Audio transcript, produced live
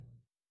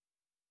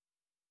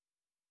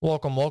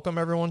Welcome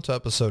everyone to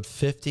episode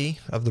 50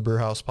 of the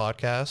Brewhouse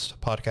podcast, a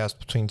podcast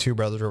between two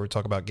brothers where we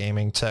talk about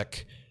gaming,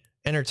 tech,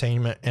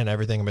 entertainment, and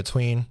everything in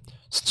between.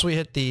 Since we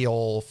hit the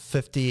old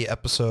 50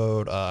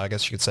 episode, I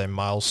guess you could say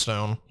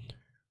milestone,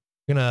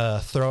 I'm going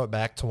to throw it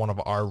back to one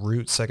of our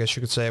roots, I guess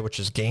you could say, which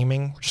is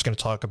gaming. We're just going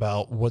to talk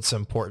about what's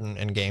important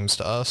in games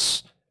to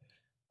us,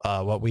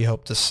 what we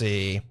hope to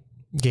see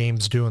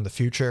games do in the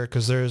future,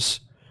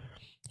 because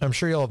I'm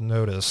sure you'll have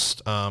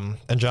noticed, and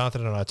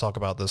Jonathan and I talk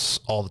about this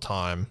all the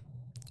time,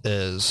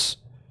 is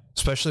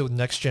especially with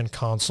next gen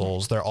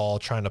consoles, they're all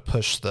trying to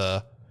push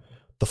the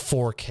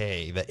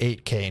 4K, the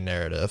 8K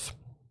narrative.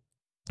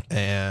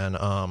 And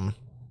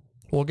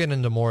we'll get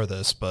into more of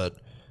this, but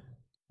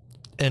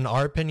in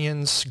our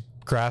opinions,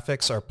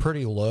 graphics are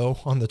pretty low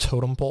on the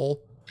totem pole.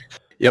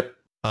 Yep.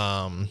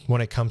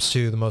 When it comes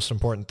to the most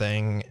important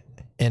thing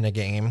in a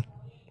game.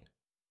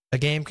 A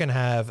game can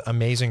have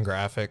amazing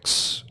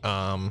graphics,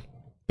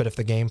 but if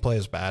the gameplay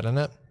is bad in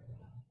it,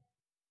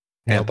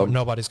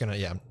 nobody's going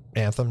to,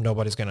 Anthem,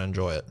 nobody's going to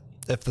enjoy it.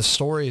 If the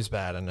story is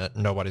bad in it,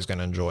 nobody's going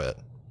to enjoy it.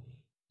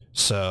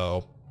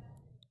 So,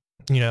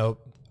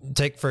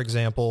 take, for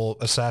example,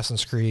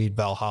 Assassin's Creed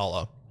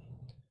Valhalla.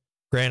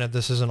 Granted,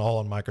 this isn't all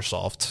on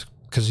Microsoft,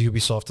 because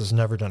Ubisoft has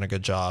never done a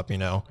good job,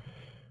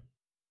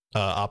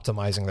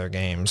 optimizing their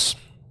games.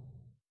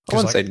 I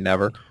wouldn't say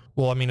never.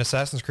 Well, I mean,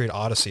 Assassin's Creed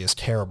Odyssey is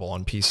terrible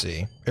on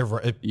PC.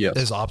 It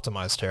is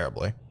optimized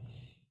terribly.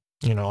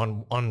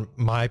 On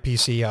my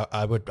PC,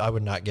 I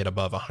would not get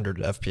above 100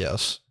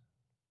 FPS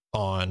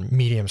on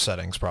medium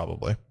settings,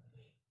 probably.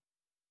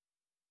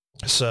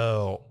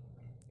 So,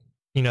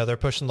 they're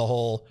pushing the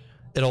whole,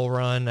 it'll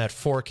run at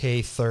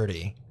 4K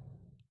 30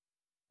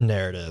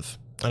 narrative.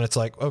 And it's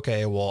like,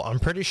 okay, well, I'm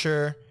pretty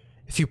sure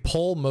if you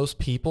poll most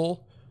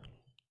people,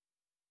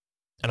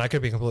 and I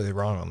could be completely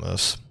wrong on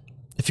this,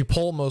 if you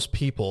poll most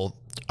people,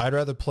 I'd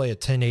rather play a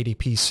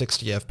 1080p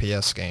 60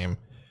 FPS game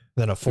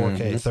than a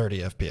 4K 30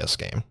 FPS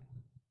game.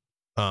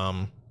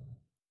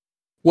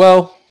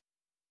 Well,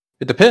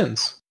 it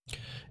depends.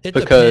 It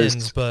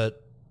depends,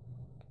 but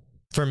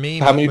for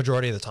me,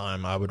 majority of the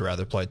time, I would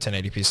rather play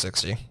 1080p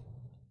 60.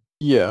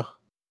 Yeah,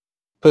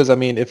 because I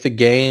mean, if the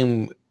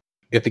game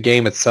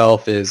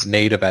itself is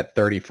native at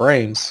 30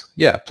 frames,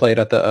 yeah, play it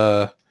at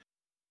 4K.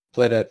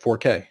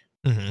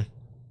 Mm-hmm.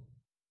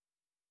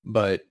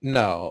 But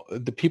no,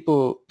 the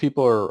people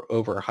are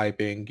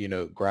overhyping,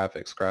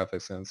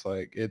 graphics, and it's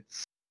like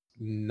it's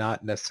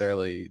not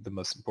necessarily the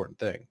most important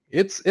thing.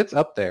 It's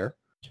up there.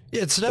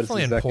 Yeah, it's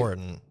definitely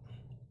important.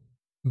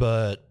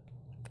 But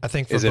I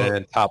think is it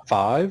in top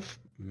 5?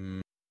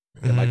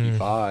 It might be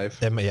 5.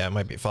 It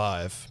might be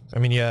 5. I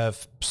mean, you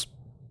have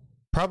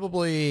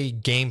probably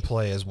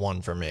gameplay is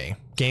 1 for me.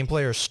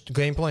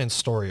 Gameplay and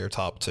story are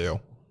top 2.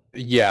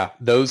 Yeah,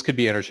 those could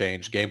be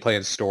interchanged. Gameplay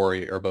and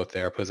story are both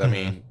there because I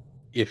mean,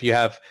 if you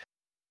have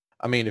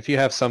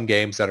some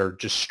games that are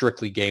just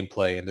strictly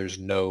gameplay and there's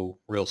no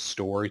real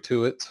story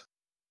to it.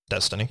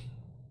 Destiny,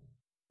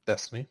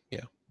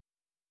 yeah.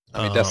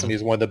 I mean, Destiny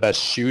is one of the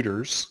best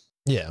shooters.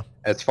 Yeah.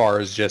 As far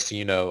as just,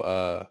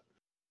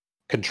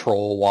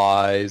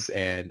 control-wise,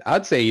 and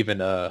I'd say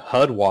even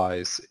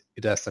HUD-wise,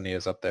 Destiny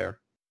is up there.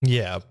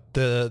 Yeah,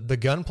 the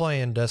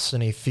gunplay in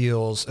Destiny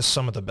feels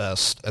some of the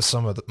best, as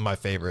some of my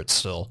favorites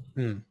still,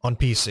 on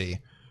PC.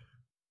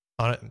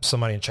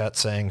 Somebody in chat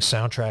saying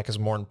soundtrack is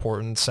more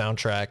important.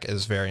 Soundtrack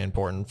is very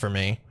important for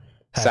me.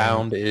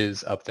 Sound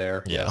is up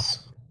there, yeah.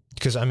 Yes.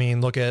 Because, I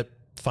mean, look at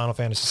Final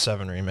Fantasy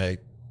VII Remake.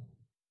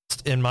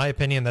 In my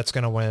opinion, that's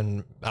going to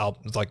win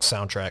out best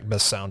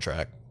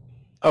soundtrack.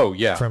 Oh,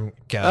 yeah. From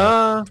Ghost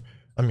of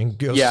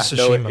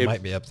Tsushima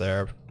might be up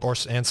there,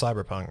 and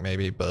Cyberpunk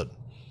maybe, but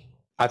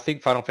I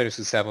think Final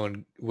Fantasy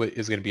VII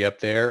is going to be up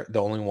there.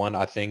 The only one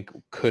I think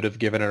could have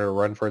given it a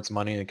run for its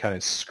money and kind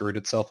of screwed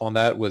itself on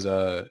that was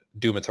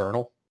Doom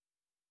Eternal.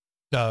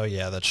 Oh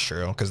yeah, that's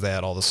true, because they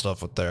had all the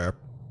stuff with their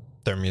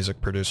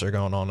music producer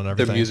going on and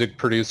everything. The music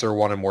producer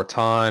wanted more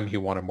time. He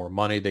wanted more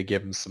money. They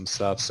gave him some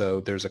stuff.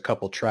 So there's a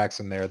couple tracks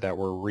in there that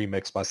were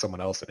remixed by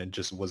someone else, and it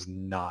just was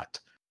not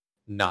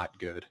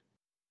good.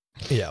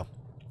 Yeah.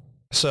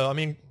 So, I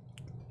mean,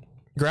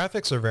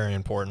 graphics are very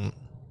important.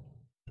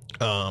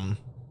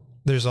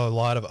 There's a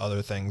lot of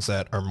other things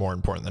that are more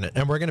important than it.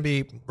 And we're going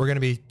to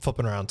be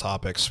flipping around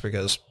topics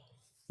because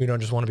we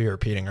don't just want to be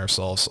repeating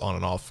ourselves on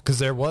and off. Because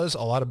there was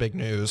a lot of big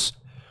news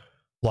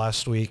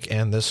last week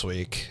and this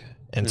week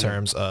in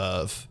terms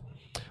of,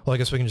 well, I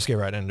guess we can just get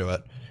right into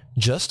it.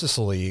 Justice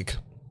League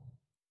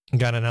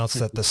got announced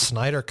that the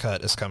Snyder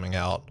Cut is coming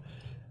out.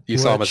 You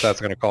saw how much that's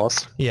going to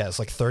cost? Yeah, it's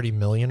like $30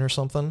 million or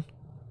something.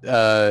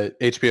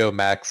 HBO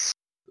Max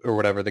or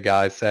whatever the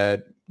guy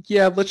said,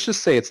 yeah, let's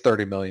just say it's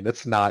 30 million.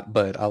 It's not,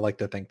 but I like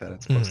to think that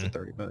it's close to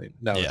 30 million.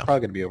 No, It's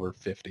probably going to be over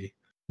 50.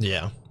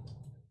 Yeah.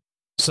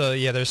 So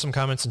yeah, there's some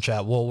comments in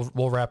chat.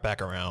 We'll wrap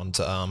back around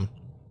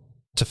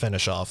to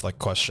finish off like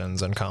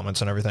questions and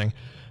comments and everything.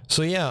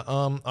 So yeah,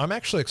 I'm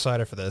actually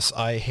excited for this.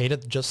 I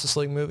hated the Justice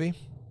League movie. I'm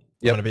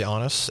going to be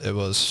honest. It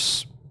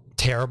was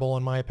terrible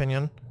in my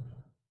opinion.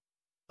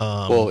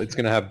 Well, it's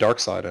going to have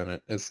Darkseid in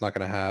it. It's not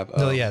going to have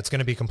no, yeah, it's going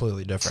to be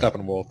completely different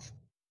Steppenwolf.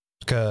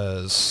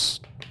 because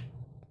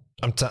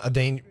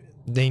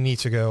they need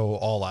to go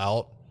all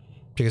out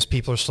because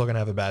people are still going to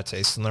have a bad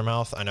taste in their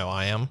mouth. I know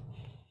I am.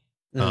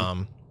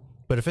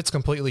 But if it's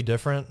completely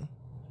different,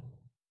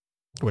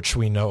 which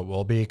we know it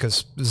will be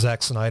because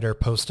Zack Snyder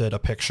posted a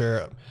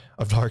picture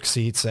of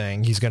Darkseid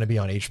saying he's going to be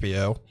on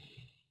HBO.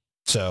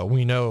 So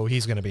we know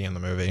he's going to be in the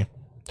movie.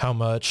 How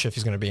much, if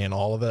he's going to be in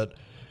all of it?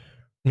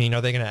 I mean,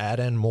 are they going to add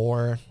in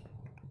more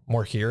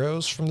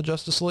heroes from the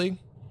Justice League?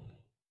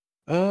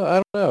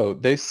 I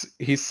don't know.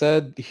 He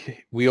said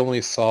we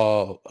only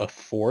saw a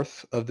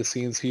fourth of the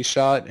scenes he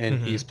shot,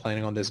 and he's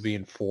planning on this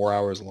being 4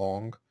 hours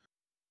long,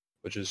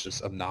 which is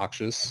just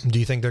obnoxious. Do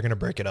you think they're going to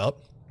break it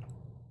up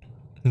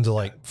into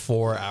like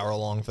 4 hour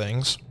long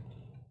things?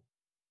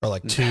 Or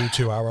like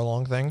two hour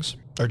long things?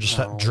 Or just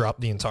drop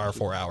the entire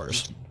 4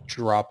 hours?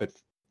 Drop it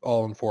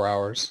all in 4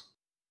 hours.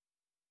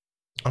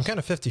 I'm kind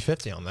of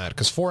 50-50 on that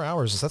because 4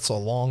 hours, that's a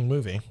long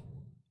movie.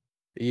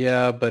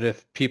 Yeah, but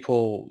if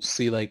people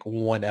see like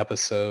one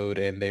episode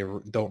and they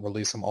don't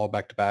release them all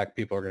back to back,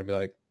 people are going to be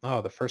like,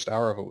 oh, the first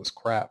hour of it was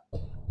crap.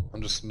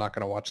 I'm just not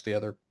going to watch the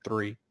other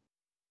 3.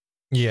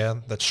 Yeah,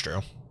 that's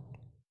true.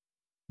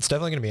 It's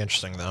definitely going to be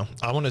interesting though.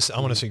 I want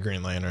to see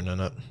Green Lantern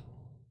in it.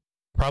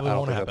 Probably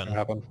won't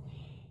happen.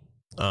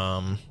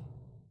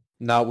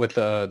 Not with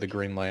the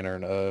Green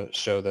Lantern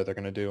show that they're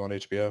going to do on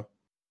HBO.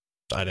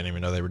 I didn't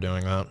even know they were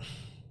doing that.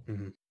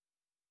 Mm-hmm.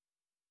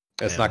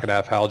 It's not going to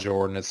have Hal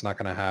Jordan. It's not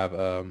going to have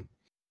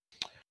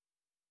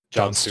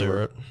John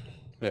Stewart.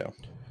 Yeah.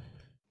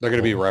 They're going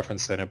to be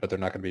referenced in it, but they're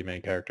not going to be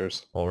main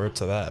characters. Well, we're up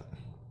to that.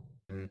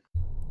 Mm-hmm.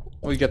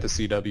 Well, you got the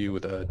CW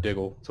with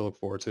Diggle to look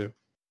forward to.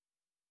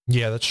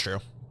 Yeah, that's true.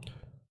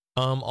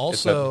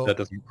 Also, that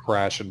doesn't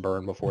crash and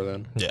burn before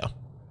then. Yeah.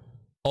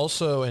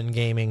 Also in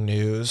gaming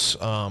news,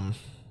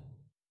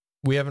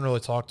 we haven't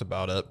really talked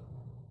about it.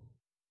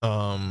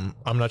 I'm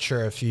not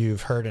sure if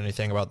you've heard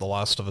anything about The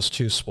Last of Us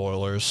 2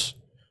 spoilers.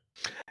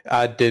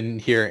 I didn't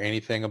hear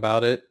anything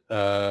about it.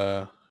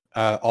 I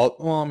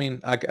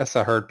guess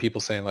I heard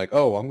people saying like,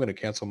 "Oh, I'm going to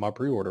cancel my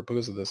pre-order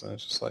because of this," and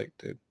it's just like,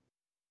 dude.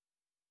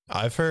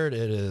 I've heard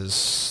it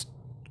is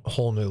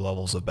whole new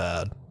levels of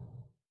bad.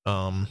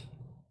 I'm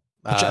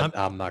not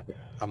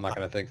going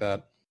to think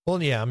that.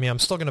 Well, yeah, I mean, I'm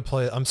still going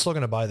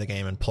to buy the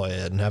game and play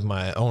it and have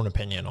my own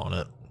opinion on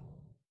it.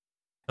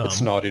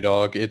 It's Naughty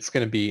Dog. It's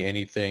going to be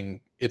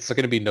anything. It's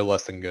going to be no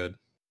less than good.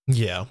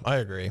 Yeah, I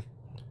agree.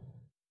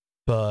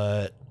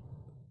 But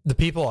the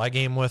people I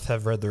game with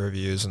have read the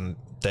reviews and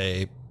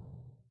they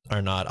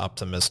are not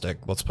optimistic.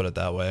 Let's put it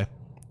that way.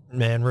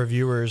 Man,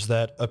 reviewers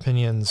that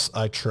opinions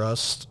I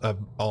trust have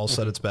all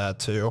said it's bad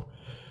too.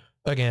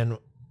 Again,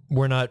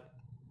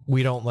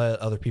 we don't let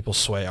other people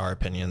sway our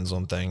opinions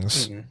on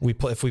things.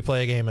 If we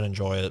play a game and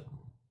enjoy it,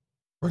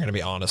 we're going to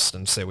be honest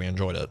and say we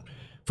enjoyed it.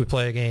 If we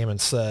play a game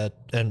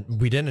and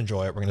we didn't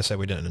enjoy it, we're going to say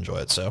we didn't enjoy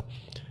it. So,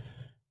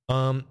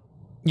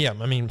 yeah,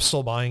 I mean,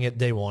 still buying it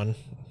day one.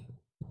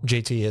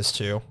 JT is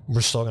too.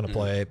 We're still going to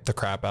play the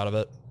crap out of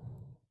it.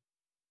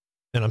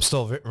 And I'm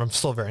still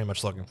very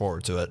much looking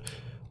forward to it.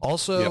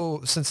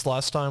 Also, since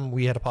last time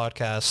we had a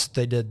podcast,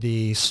 they did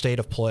the state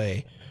of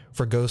play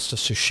for Ghost of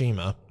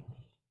Tsushima,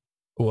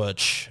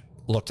 which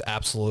looked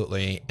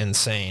absolutely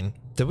insane.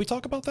 Did we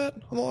talk about that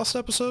on the last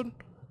episode?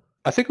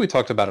 I think we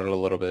talked about it a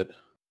little bit.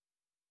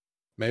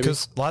 Maybe.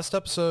 Because last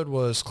episode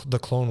was the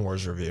Clone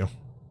Wars review.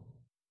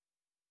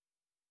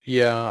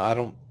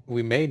 Yeah,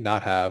 we may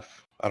not have.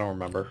 I don't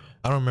remember.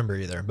 I don't remember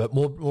either, but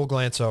we'll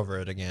glance over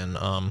it again.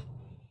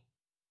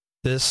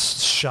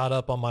 This shot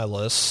up on my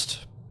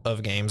list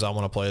of games I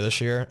want to play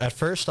this year. At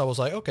first, I was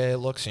like, okay, it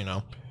looks,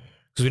 because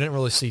we didn't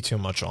really see too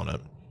much on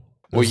it.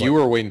 Well, you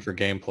were waiting for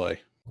gameplay.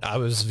 I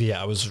was,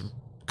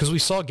 because we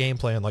saw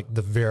gameplay in like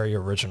the very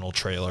original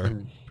trailer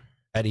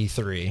at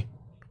E3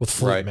 with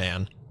Fleet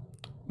Man,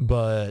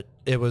 but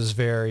it was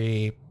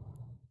very,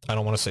 I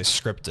don't want to say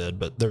scripted,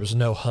 but there was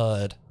no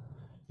HUD.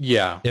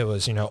 Yeah. It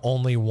was,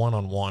 only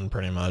one-on-one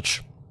pretty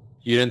much.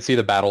 You didn't see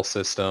the battle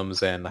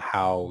systems and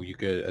how you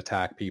could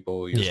attack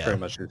people. You just pretty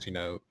much just,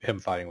 him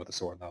fighting with a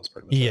sword. And that was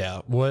pretty much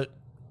it.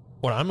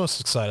 What I'm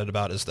most excited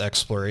about is the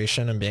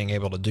exploration and being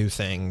able to do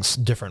things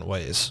different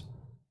ways.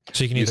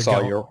 So you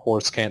can your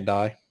horse can't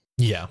die?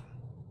 Yeah.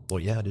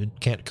 Well, yeah, dude.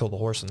 Can't kill the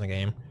horse in the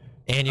game.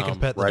 And you can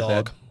pet the Red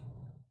dog. Dead.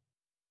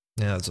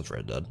 Yeah, that's a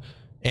Red Dead.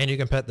 And you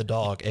can pet the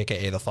dog,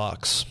 aka the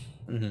fox.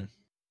 Mm-hmm.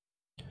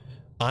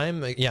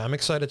 I'm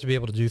excited to be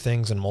able to do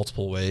things in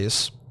multiple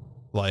ways.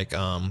 Like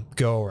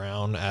go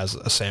around as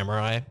a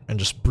samurai and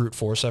just brute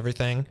force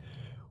everything.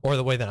 Or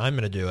the way that I'm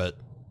going to do it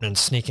and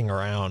sneaking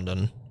around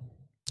and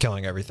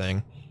killing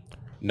everything.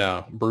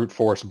 No, brute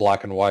force,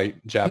 black and white,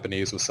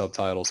 Japanese with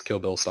subtitles, Kill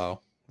Bill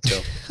style.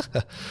 Let's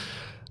go.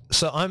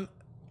 So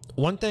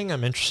one thing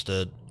I'm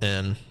interested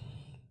in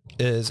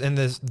is in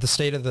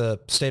the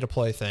state of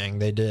play thing,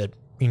 they did,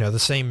 the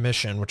same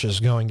mission, which is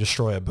going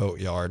destroy a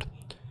boatyard.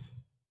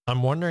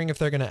 I'm wondering if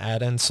they're going to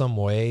add in some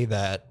way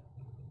that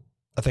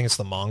I think it's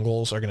the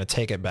Mongols are going to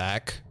take it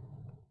back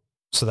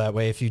So that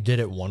way, if you did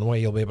it one way,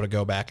 you'll be able to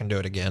go back and do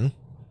it again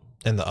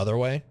in the other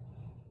way.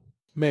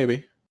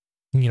 Maybe.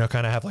 You know,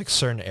 kind of have like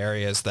certain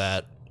areas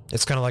that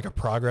it's kind of like a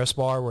progress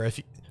bar where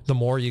the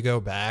more you go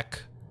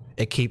back,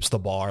 it keeps the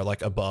bar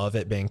like above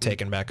it being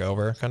taken back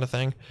over kind of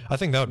thing. I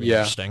think that would be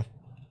interesting.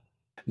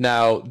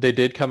 Now, they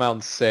did come out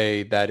and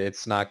say that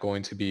it's not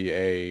going to be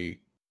a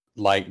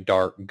light,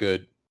 dark,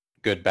 good,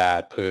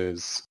 bad,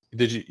 because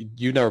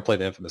you never played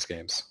the Infamous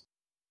games?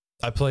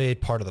 I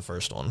played part of the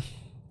first one.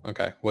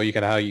 Okay. Well, you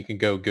can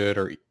go good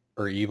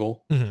or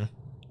evil. Mm-hmm.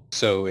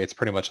 So it's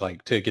pretty much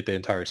like to get the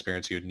entire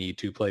experience, you would need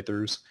 2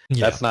 playthroughs.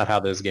 Yeah. That's not how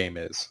this game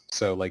is.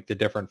 So like the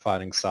different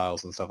fighting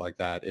styles and stuff like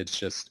that,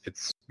 it's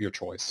your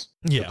choice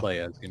to play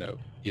as,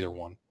 either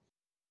one.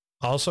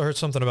 I also heard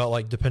something about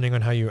like depending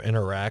on how you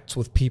interact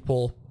with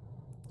people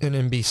in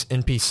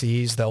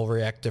NPCs, they'll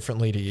react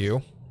differently to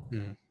you,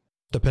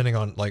 depending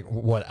on like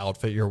what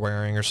outfit you're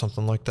wearing or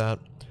something like that.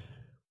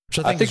 Which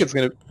I think it's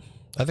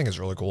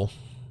really cool.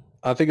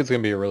 I think it's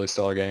gonna be a really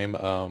stellar game.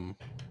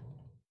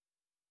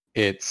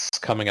 It's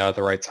coming out at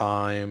the right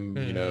time.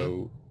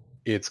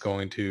 It's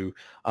going to.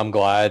 I'm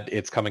glad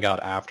it's coming out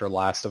after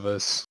Last of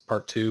Us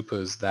Part 2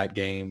 because that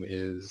game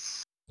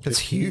is. It's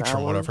huge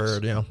from what I've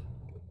heard. Yeah.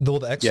 Though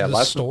the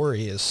Exodus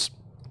story is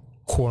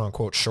quote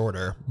unquote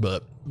shorter,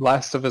 but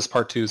Last of Us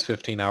Part 2 is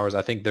 15 hours.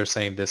 I think they're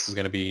saying this is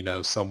going to be,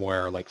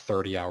 somewhere like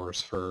 30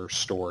 hours for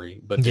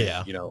story, but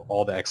then,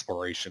 all the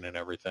exploration and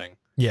everything.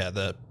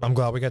 Yeah, I'm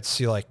glad we got to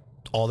see like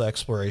all the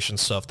exploration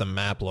stuff. The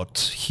map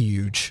looked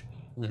huge.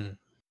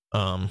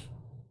 Mm-hmm.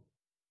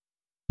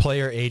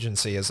 Player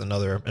agency is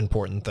another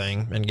important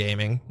thing in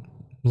gaming.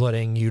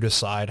 Letting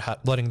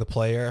the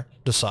player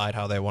decide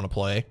how they want to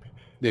play.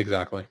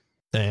 Exactly.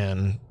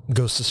 And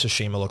Ghost of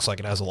Tsushima looks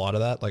like it has a lot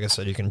of that. Like I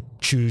said, you can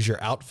choose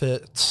your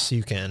outfits,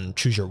 you can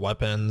choose your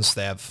weapons.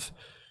 They have,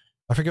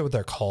 I forget what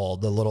they're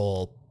called, the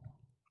little...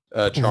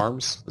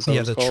 charms?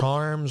 The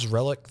charms,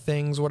 relic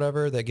things,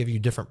 whatever, that give you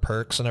different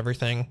perks and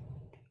everything.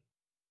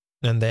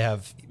 And they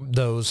have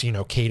those,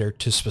 catered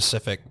to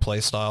specific play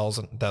styles,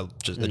 and it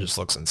just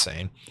looks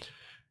insane.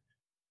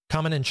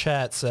 Comment in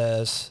chat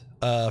says,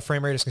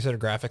 frame rate is considered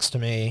graphics to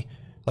me.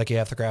 Like,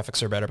 yeah, if the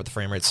graphics are better, but the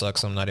frame rate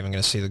sucks, I'm not even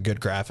going to see the good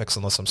graphics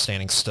unless I'm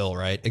standing still,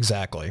 right?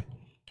 Exactly.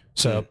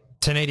 So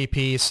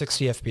 1080p,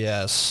 60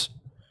 FPS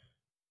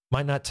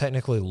might not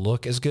technically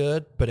look as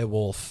good, but it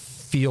will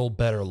feel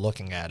better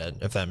looking at it,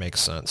 if that makes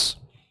sense.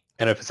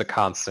 And if it's a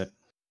constant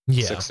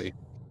 60.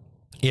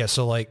 Yeah,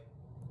 so like,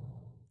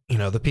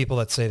 the people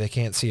that say they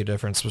can't see a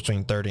difference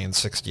between 30 and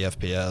 60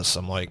 FPS,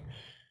 I'm like,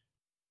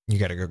 you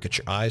got to go get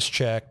your eyes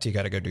checked. You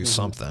got to go do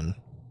something.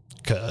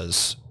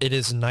 Because it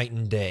is night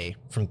and day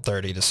from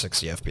 30 to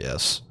 60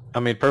 FPS. I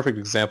mean, perfect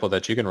example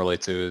that you can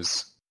relate to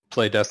is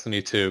play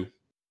Destiny 2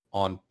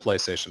 on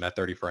PlayStation at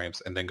 30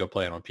 frames and then go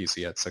play it on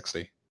PC at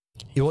 60.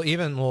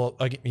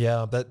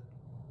 But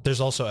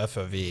there's also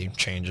FOV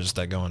changes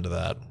that go into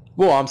that.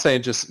 Well, I'm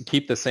saying just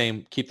keep the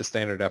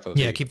standard FOV.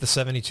 Yeah, keep the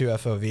 72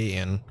 FOV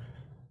and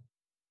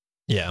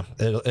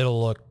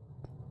it'll look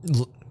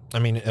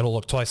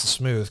twice as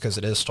smooth because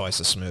it is twice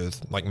as smooth,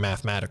 like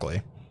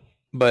mathematically.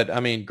 But, I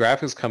mean,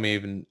 graphics come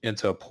even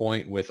into a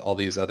point with all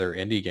these other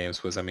indie games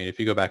because, I mean, if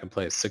you go back and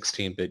play a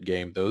 16-bit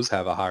game, those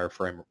have a higher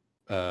frame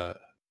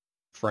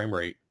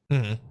rate.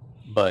 Mm-hmm.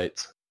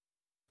 But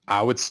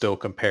I would still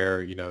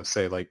compare,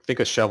 say, like,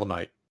 think of Shovel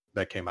Knight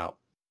that came out.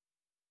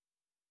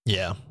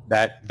 Yeah.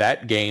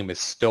 That game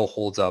still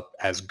holds up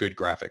as good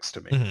graphics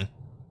to me. Mm-hmm.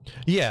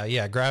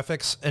 Yeah,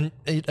 graphics. And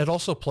it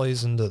also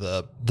plays into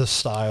the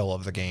style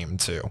of the game,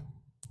 too.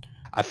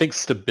 I think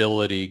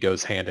stability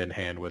goes hand in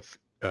hand with...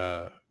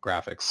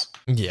 graphics.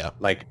 Yeah.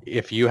 Like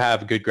if you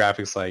have good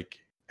graphics, like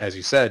as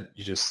you said,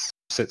 you just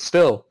sit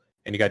still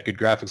and you got good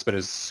graphics, but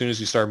as soon as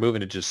you start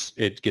moving,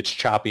 it gets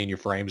choppy and your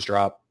frames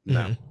drop.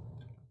 No.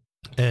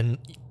 And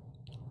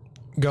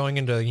going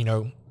into,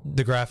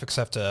 the graphics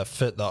have to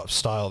fit the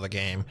style of the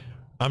game.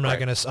 I'm not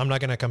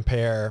gonna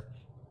compare,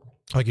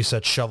 like you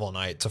said, Shovel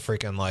Knight to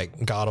freaking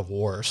like God of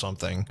War or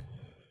something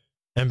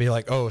and be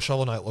like, oh,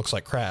 Shovel Knight looks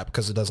like crap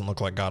because it doesn't look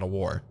like God of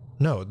War.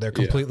 No, they're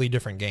completely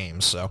different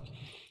games, so.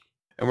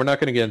 And we're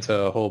not going to get into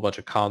a whole bunch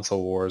of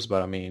console wars,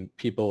 but I mean,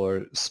 people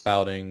are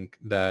spouting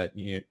that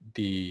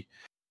the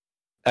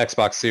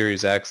Xbox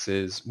Series X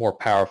is more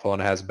powerful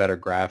and has better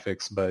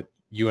graphics, but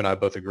you and I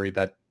both agree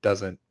that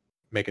doesn't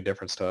make a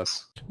difference to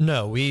us.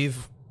 No, we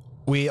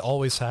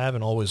always have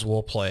and always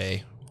will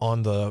play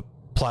on the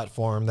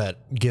platform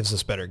that gives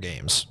us better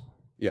games.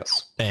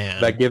 Yes.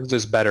 And that gives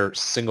us better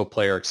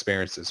single-player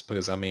experiences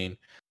because, I mean,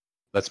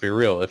 let's be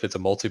real. If it's a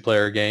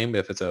multiplayer game,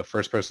 if it's a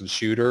first-person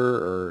shooter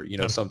or,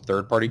 some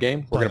third-party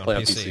game, we're going to play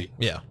on PC.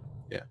 Yeah.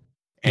 Yeah.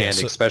 And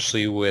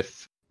especially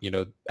with,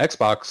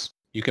 Xbox,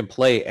 you can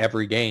play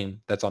every game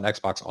that's on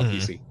Xbox on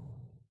PC.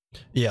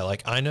 Yeah,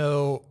 like I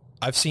know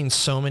I've seen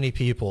so many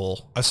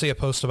people. I see a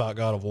post about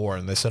God of War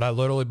and they said, I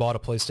literally bought a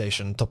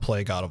PlayStation to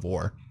play God of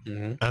War.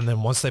 Mm-hmm. And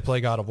then once they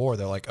play God of War,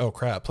 they're like, oh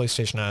crap,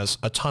 PlayStation has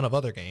a ton of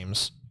other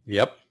games.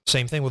 Yep.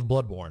 Same thing with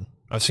Bloodborne.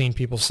 I've seen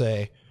people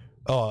say,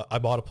 oh, I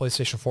bought a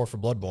PlayStation 4 for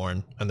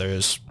Bloodborne, and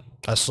there's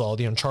I saw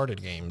the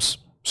Uncharted games,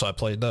 so I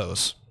played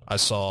those. I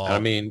saw. I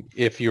mean,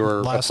 if you were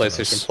a Last of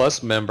PlayStation Us.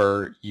 Plus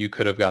member, you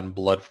could have gotten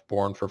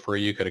Bloodborne for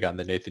free. You could have gotten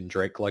the Nathan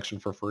Drake collection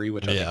for free,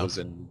 which I think Yeah. was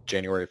in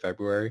January,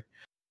 February.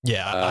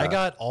 Yeah, I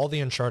got all the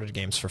Uncharted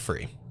games for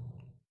free.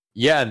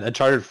 Yeah, and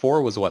Uncharted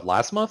 4 was what,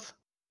 last month?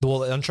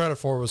 Well, Uncharted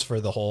 4 was for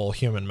the whole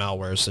human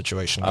malware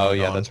situation Oh,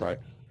 going yeah, on. that's right.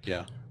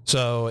 Yeah.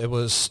 So it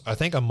was, I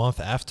think, a month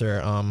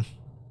after.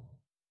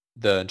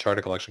 The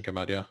Uncharted collection came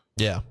out, yeah.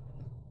 Yeah.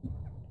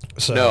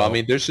 So No, I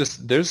mean,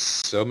 there's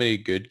so many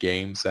good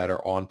games that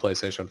are on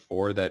PlayStation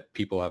 4 that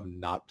people have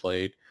not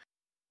played.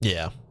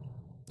 yeah.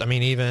 I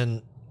mean,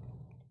 even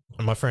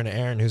my friend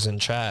Aaron, who's in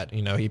chat,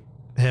 you know,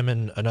 him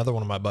and another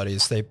one of my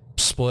buddies, they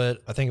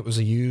split, I think it was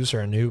a used or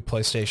a new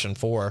PlayStation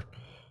 4.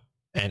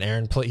 And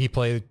Aaron, he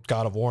played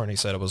God of War, and he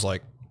said it was,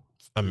 like,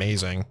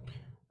 amazing.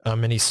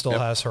 And he still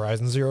has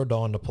Horizon Zero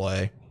Dawn to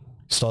play.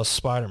 He still has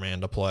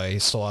Spider-Man to play. He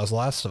still has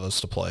Last of Us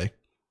to play.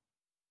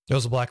 It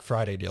was a Black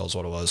Friday deal is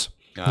what it was.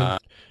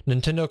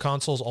 Nintendo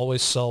consoles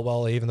always sell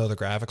well, even though the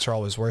graphics are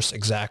always worse.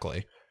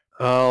 Exactly.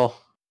 Well,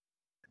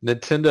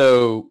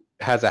 Nintendo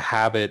has a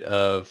habit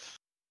of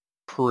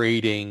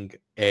creating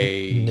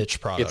a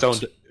niche product.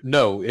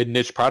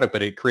 Niche product,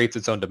 but it creates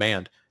its own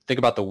demand. Think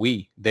about the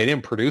Wii. They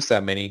didn't produce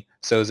that many,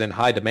 so it was in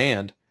high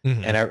demand,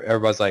 and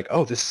everybody's like,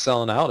 oh, this is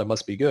selling out. It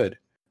must be good.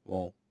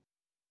 Well,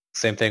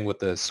 same thing with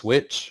the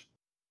Switch.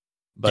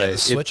 But yeah, the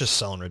Switch is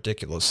selling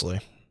ridiculously.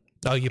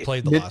 Oh, you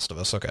played The Last of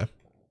Us. Okay.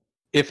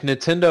 If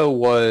Nintendo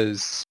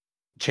was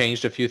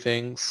changed a few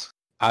things,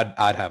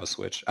 I'd have a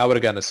Switch. I would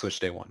have gotten a Switch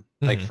day one.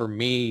 Like for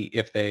me,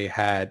 if they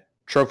had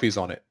trophies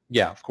on it,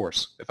 yeah, of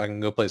course. If I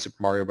can go play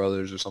Super Mario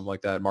Brothers or something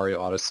like that,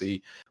 Mario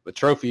Odyssey with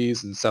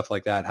trophies and stuff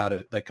like that, how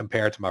to like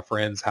compare it to my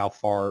friends, how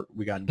far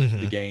we got into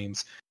the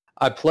games,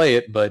 I'd play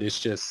it. But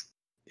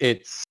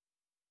it's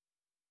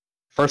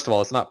first of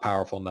all, it's not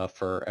powerful enough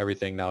for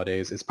everything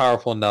nowadays. It's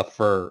powerful enough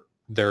for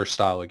their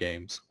style of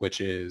games, which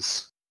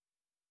is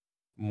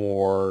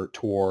more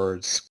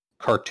towards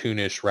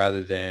cartoonish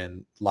rather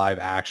than live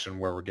action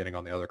where we're getting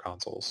on the other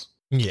consoles.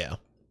 Yeah.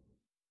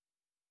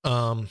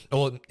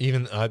 Well,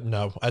 even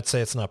no, I'd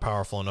say it's not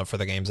powerful enough for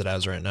the games it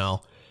has right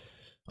now.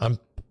 I'm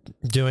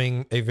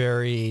doing a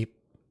very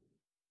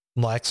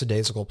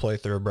lackadaisical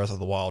playthrough of Breath of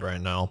the Wild right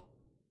now,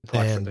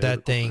 and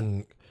that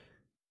game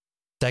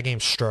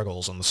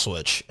struggles on the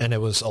Switch, and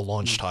it was a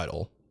launch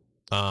title.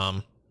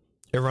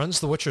 It runs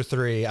The Witcher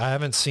 3. I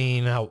haven't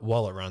seen how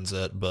well it runs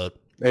it, but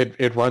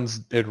it runs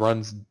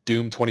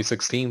Doom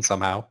 2016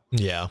 somehow.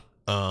 Yeah.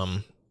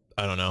 I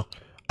don't know.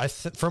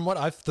 From what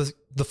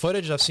the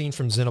footage I've seen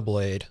from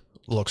Xenoblade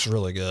looks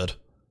really good.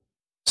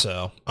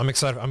 So I'm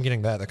excited. I'm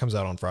getting that. That comes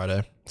out on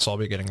Friday. So I'll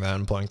be getting that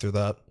and playing through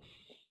that.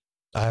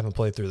 I haven't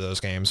played through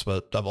those games,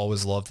 but I've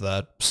always loved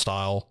that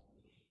style.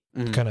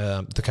 The kind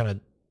of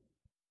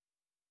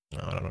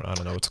I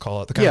don't know what to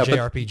call it. The kind of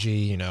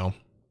JRPG, you know,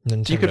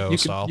 Nintendo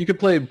style. You could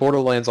play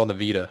Borderlands on the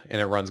Vita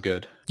and it runs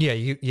good.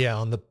 Yeah,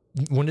 on the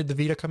when did the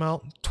Vita come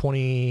out?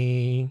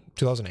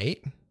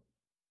 2008?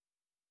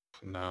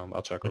 No,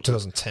 I'll check. Or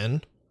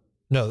 2010?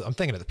 No, I'm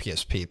thinking of the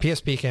PSP.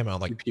 PSP came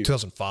out like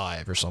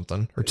 2005 or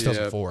something, or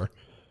 2004.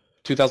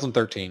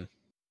 2013.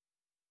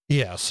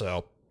 Yeah,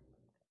 so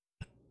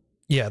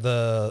yeah,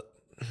 the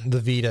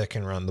Vita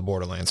can run the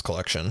Borderlands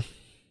collection.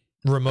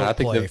 Remote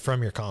play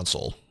from your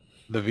console.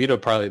 The Vita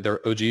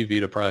their OG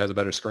Vita probably has a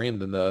better screen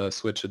than the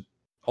Switch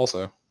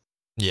also.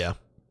 Yeah.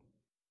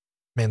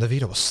 Man, the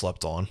Vita was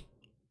slept on.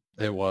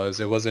 It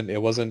wasn't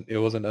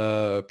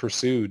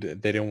pursued.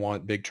 They didn't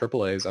want big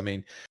AAAs. I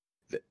mean,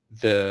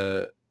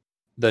 the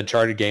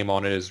Uncharted game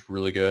on it is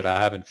really good. I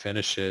haven't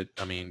finished it.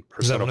 I mean,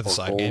 Is that one of the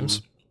side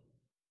games?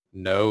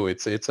 No,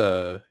 it's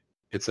a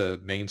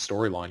main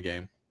storyline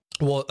game.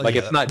 Well, like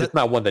it's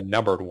not one of the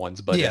numbered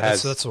ones, but yeah,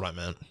 that's what I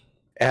meant.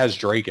 It has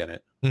Drake in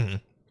it. Mm-hmm.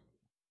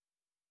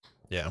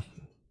 Yeah,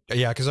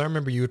 because I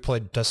remember you would play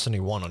Destiny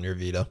 1 on your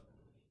Vita.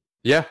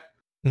 Yeah.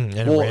 When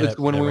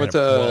we went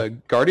to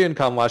Guardian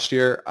Con last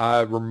year, I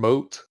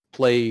remote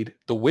played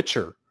The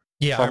Witcher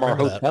from our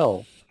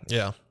hotel. That.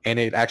 Yeah. And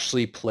it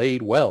actually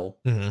played well.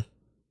 Mm-hmm.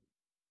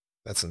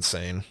 That's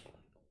insane.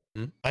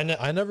 Mm-hmm.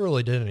 I never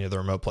really did any of the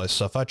remote play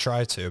stuff. I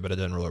tried to, but it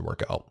didn't really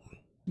work out.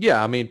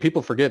 Yeah, I mean,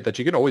 people forget that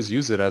you can always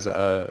use it as an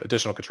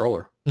additional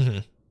controller. Mm-hmm.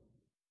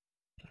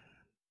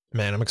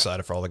 Man, I'm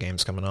excited for all the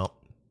games coming out.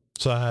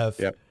 So I have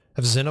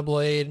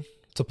Xenoblade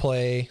to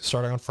play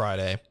starting on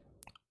Friday.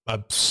 I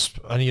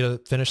need to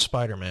finish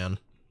Spider-Man.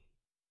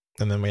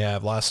 And then we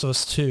have Last of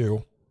Us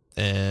 2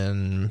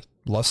 in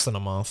less than a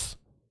month.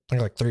 I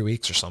think like 3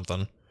 weeks or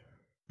something.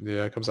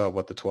 Yeah, it comes out,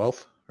 the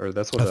 12th? Or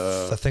that's what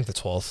I think the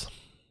 12th.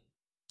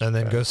 And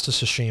then Ghost of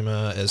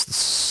Tsushima is the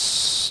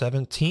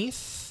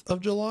 17th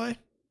of July?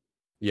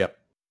 Yep.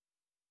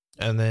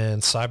 And then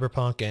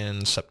Cyberpunk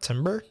in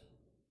September?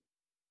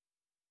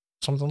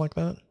 Something like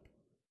that?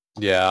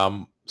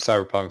 Yeah,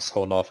 Cyberpunk's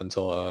holding off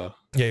until...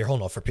 Yeah, you're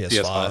holding off for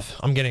PS5.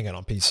 I'm getting it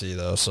on PC,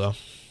 though, so...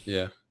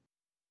 Yeah.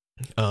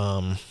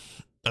 And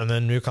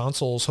then new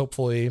consoles,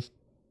 hopefully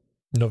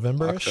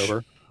November-ish?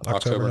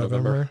 October,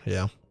 November.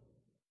 Yeah.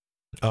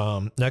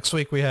 Next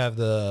week we have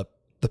the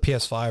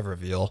PS5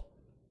 reveal,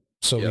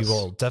 so we Yes.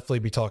 will definitely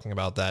be talking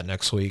about that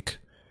next week.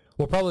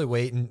 We'll probably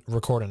wait and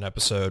record an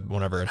episode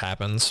whenever it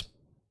happens.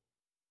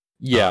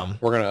 Yeah,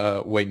 we're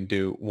gonna wait and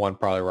do one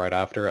probably right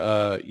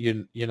after.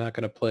 You're not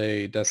gonna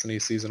play Destiny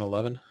Season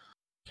 11?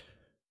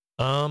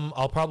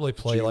 I'll probably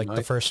play June like the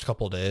 9th? first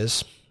couple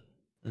days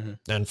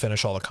and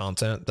finish all the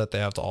content that they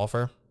have to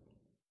offer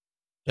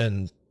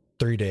in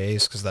 3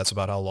 days, because that's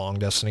about how long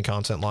Destiny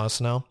content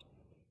lasts now.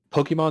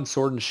 Pokemon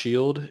Sword and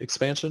Shield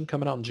expansion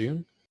coming out in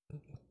June. You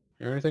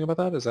hear anything about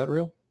that? Is that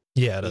real?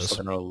 Yeah, it I'm just is.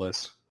 looking at a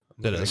list.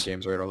 I'm It looking is. at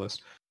Games Radar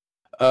list.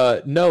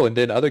 No, and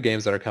then other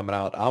games that are coming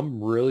out.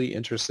 I'm really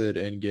interested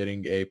in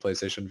getting a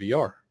PlayStation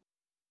VR.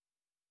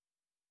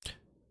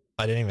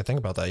 I didn't even think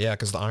about that. Yeah,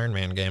 because the Iron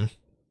Man game.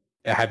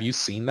 Have you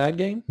seen that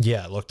game?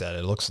 Yeah, I looked at it.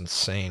 It looks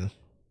insane.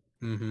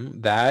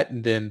 That,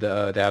 and then they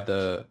have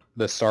the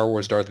Star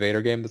Wars Darth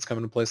Vader game that's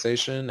coming to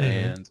PlayStation,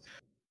 and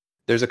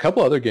there's a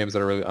couple other games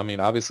that are really, I mean,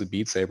 obviously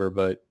Beat Saber,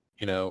 but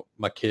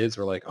my kids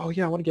were like, oh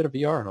yeah, I want to get a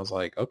VR, and I was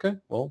like, okay,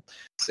 well,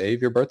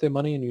 save your birthday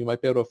money and you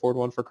might be able to afford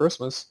one for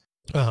Christmas.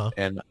 Uh-huh.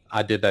 And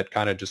I did that,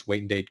 kind of just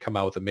waiting they'd come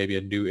out with maybe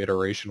a new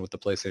iteration with the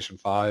PlayStation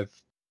 5.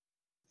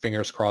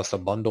 Fingers crossed, a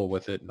bundle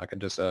with it, and I can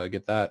just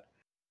get that.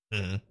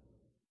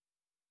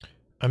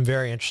 I'm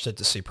very interested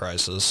to see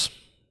prices.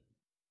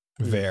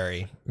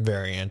 Very,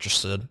 very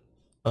interested.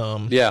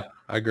 Yeah,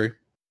 I agree.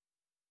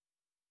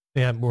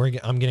 Yeah,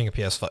 I'm getting a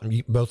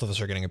PS5. Both of us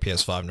are getting a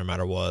PS5 no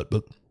matter what.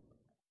 But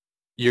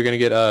You're gonna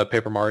get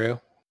Paper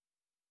Mario?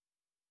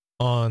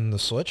 on the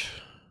Switch?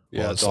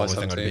 Yeah, Well, it's the only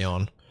thing I'd be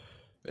on.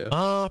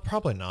 Yeah.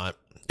 Probably not.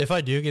 If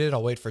I do get it,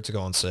 I'll wait for it to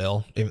go on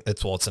sale.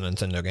 It's a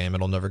Nintendo game.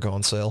 It'll never go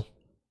on sale.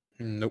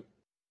 Nope.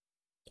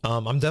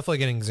 I'm definitely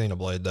getting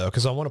Xenoblade though,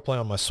 because I want to play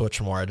on my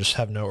Switch more. I just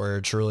have no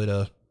urge really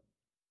to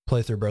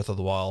play through Breath of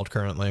the Wild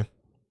currently.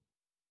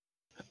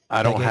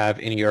 I don't have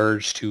any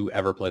urge to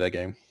ever play that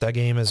game. That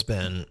game has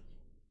been,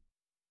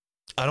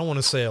 I don't want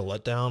to say a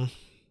letdown,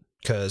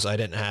 because I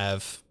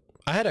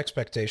had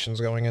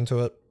expectations going into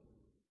it.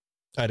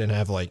 I didn't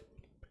have like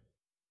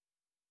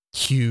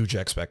huge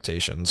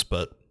expectations,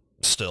 but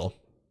still.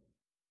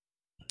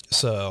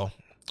 So,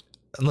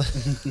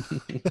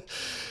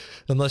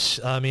 unless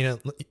I mean,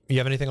 you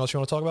have anything else you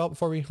want to talk about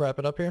before we wrap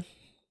it up here?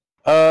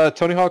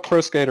 Tony Hawk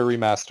Pro Skater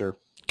Remaster.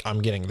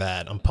 I'm getting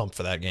that. I'm pumped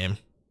for that game.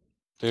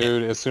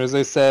 Dude, as soon as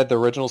they said the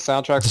original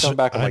soundtrack's coming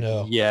back, I'm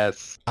like,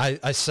 yes.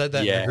 I said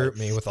that in the group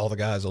me with all the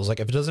guys. I was like,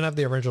 if it doesn't have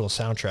the original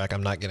soundtrack,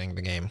 I'm not getting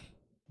the game.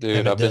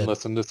 Dude, I've been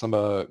listening to some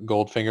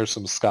Goldfinger,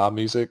 some ska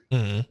music.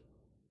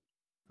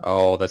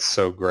 Oh, that's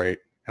so great.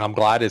 And I'm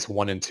glad it's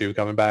 1 and 2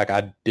 coming back.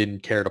 I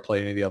didn't care to play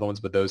any of the other ones,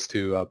 but those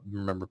two, I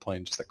remember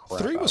playing just the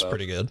crap 3 was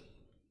pretty good.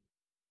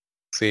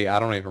 See, I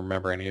don't even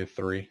remember any of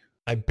 3.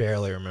 I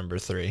barely remember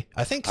 3.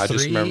 I think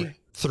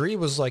 3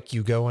 was like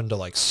you go into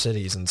like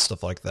cities and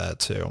stuff like that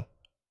too.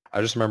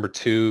 I just remember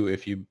 2,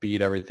 if you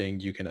beat everything,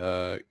 you can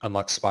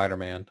unlock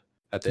Spider-Man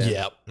at the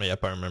end.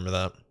 Yep, I remember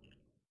that.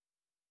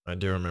 I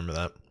do remember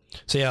that.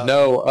 So yeah,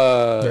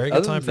 very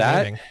good time for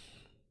gaming.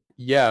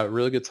 Yeah,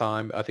 really good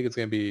time. I think it's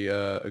going to be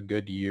a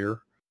good year.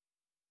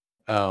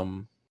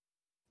 But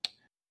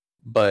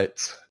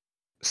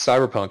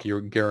Cyberpunk,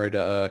 you're getting ready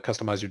to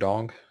customize your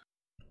dong?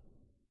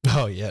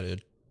 Oh yeah,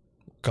 dude.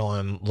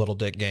 Going Little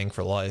Dick Gang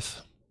for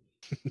life.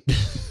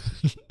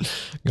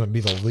 Gonna be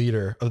the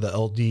leader of the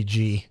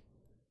LDG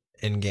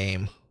in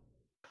game.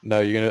 No,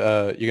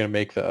 you're gonna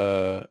make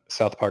the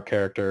South Park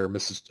character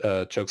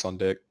Mrs. Chokes on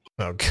Dick.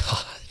 Oh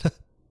god.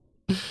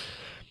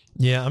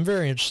 Yeah, I'm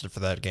very interested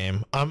for that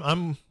game.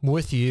 I'm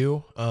with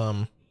you.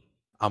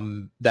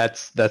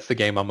 That's the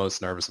game I'm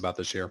most nervous about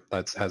this year.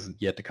 That hasn't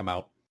yet to come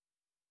out.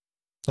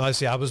 I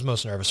see. I was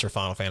most nervous for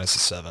Final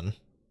Fantasy VII.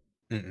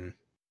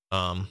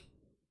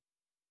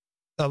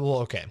 Well,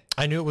 okay.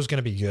 I knew it was going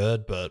to be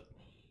good, but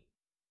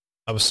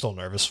I was still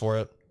nervous for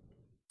it.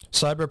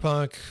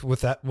 Cyberpunk,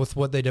 with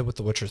what they did with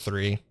The Witcher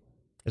 3,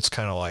 it's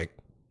kind of like,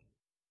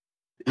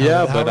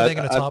 how are they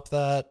going to top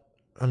that?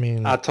 I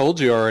mean, I told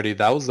you already,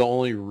 that was the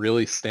only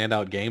really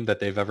standout game that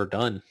they've ever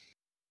done.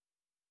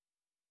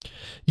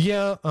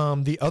 Yeah,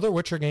 the other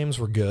Witcher games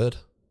were good,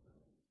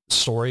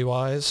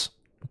 story-wise,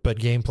 but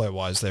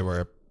gameplay-wise, they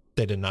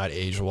did not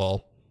age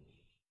well.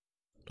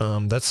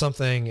 That's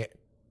something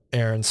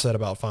Aaron said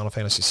about Final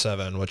Fantasy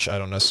VII, which I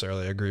don't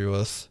necessarily agree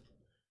with.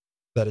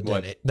 That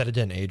it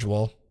didn't age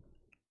well.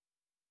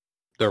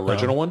 The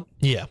original one?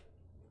 Yeah.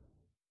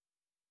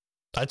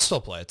 I'd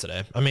still play it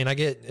today. I mean, I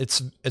get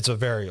it's a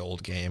very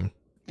old game.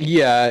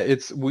 Yeah,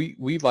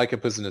 we like it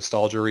because of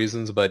nostalgia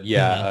reasons, but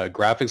yeah,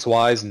 graphics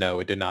wise,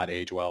 no, it did not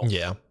age well.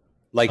 Yeah.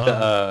 Like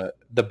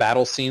the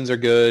battle scenes are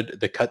good,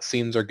 the cut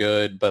scenes are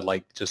good, but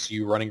like just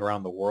you running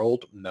around the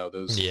world, no,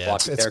 those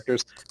floppy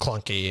characters,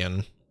 clunky,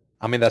 and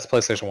I mean that's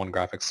PlayStation 1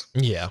 graphics.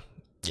 Yeah.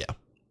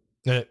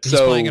 He's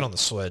playing it on the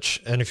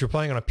Switch, and if you're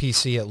playing on a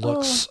PC, it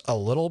looks a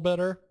little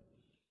better.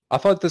 I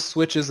thought the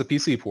Switch is a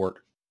PC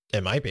port.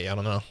 It might be. I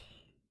don't know.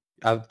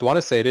 I want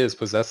to say it is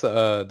because that's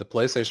the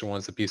PlayStation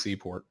 1's the PC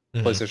port.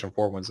 PlayStation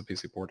 4 one's the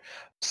PC port.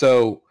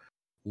 So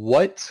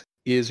what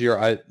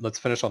let's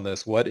finish on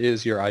this. What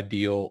is your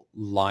ideal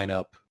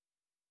lineup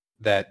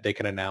that they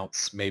can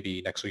announce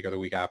maybe next week or the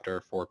week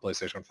after for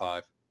PlayStation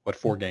 5? What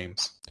 4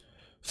 games?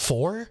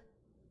 4?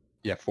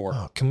 Yeah, 4.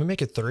 Oh, can we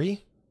make it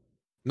 3?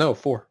 No,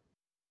 4.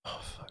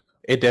 Oh, fuck.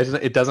 It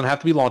doesn't have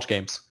to be launch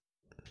games.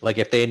 Like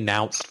if they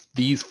announced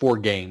these 4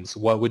 games,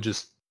 what would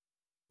just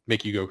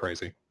make you go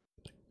crazy?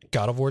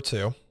 God of War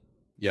 2.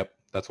 Yep,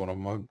 that's one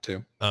of them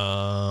too.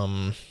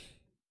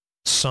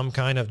 Some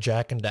kind of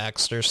Jack and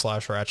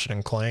Daxter / Ratchet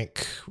and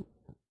Clank.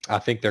 I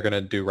think they're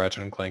gonna do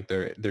Ratchet and Clank.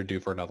 They're due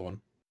for another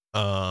one,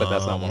 but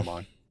that's not one of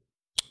mine.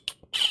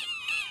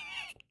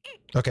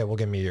 Okay, well,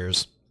 give me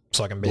yours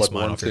so I can base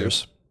mine off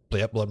yours.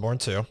 Yep, Bloodborne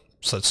 2.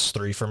 So that's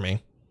 3 for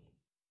me.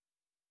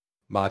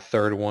 My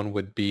third one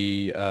would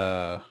be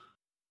crap.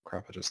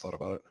 I just thought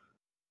about it.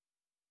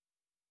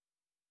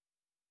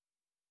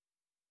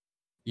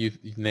 You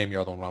name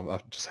your other one. I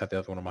just had the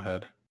other one in my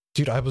head.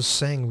 Dude, I was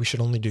saying we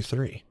should only do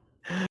 3.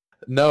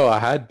 No, I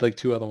had like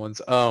 2 other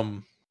ones.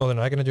 Well, they're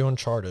not gonna do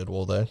Uncharted,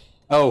 will they?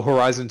 Oh,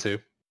 Horizon 2.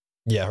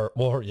 Yeah,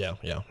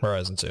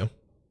 Horizon 2.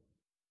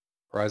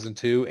 Horizon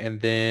 2,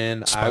 and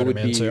then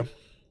Spider-Man 2.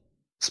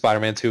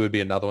 Spider-Man 2 would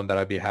be another one that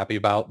I'd be happy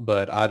about,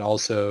 but I'd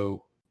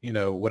also,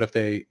 what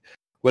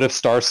if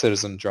Star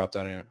Citizen dropped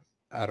out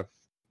of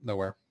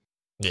nowhere?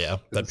 Yeah,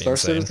 that'd be Star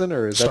insane. Citizen,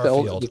 or is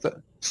Starfield. that the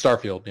old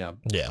Starfield? Yeah.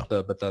 Yeah.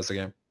 The Bethesda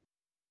game.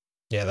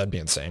 Yeah, that'd be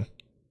insane.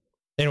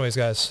 Anyways,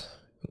 guys,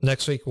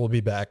 next week we'll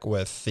be back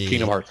with the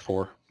Kingdom Hearts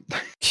 4.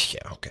 Yeah,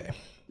 okay.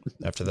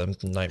 After the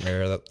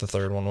nightmare that the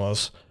third one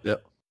was.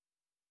 Yep.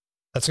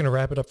 That's going to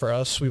wrap it up for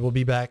us. We will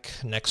be back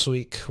next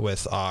week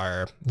with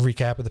our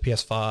recap of the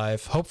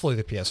PS5, hopefully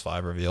the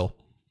PS5 reveal.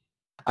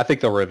 I think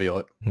they'll reveal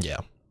it. Yeah.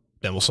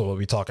 Then we'll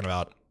be talking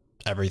about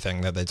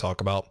everything that they talk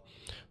about.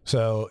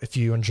 So if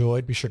you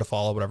enjoyed, be sure to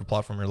follow whatever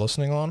platform you're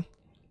listening on.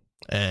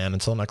 And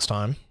until next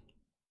time,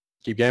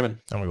 keep gaming.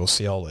 And we will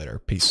see y'all later.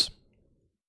 Peace.